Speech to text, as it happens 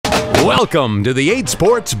Welcome to the 8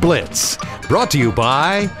 Sports Blitz, brought to you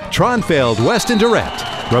by Tronfeld West and Direct,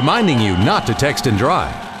 reminding you not to text and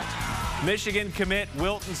drive. Michigan commit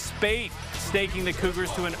Wilton Spate staking the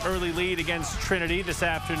Cougars to an early lead against Trinity this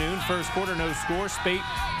afternoon. First quarter, no score. Spate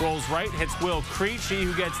rolls right, hits Will Creechy,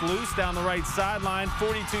 who gets loose down the right sideline,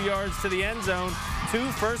 42 yards to the end zone. 2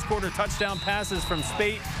 first-quarter touchdown passes from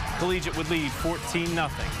Spate. Collegiate would lead 14-0.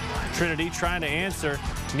 Trinity trying to answer.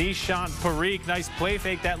 Nishant Parikh, nice play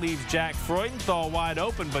fake. That leaves Jack Freudenthal wide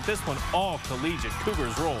open, but this one all Collegiate.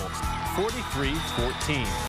 Cougars roll 43-14.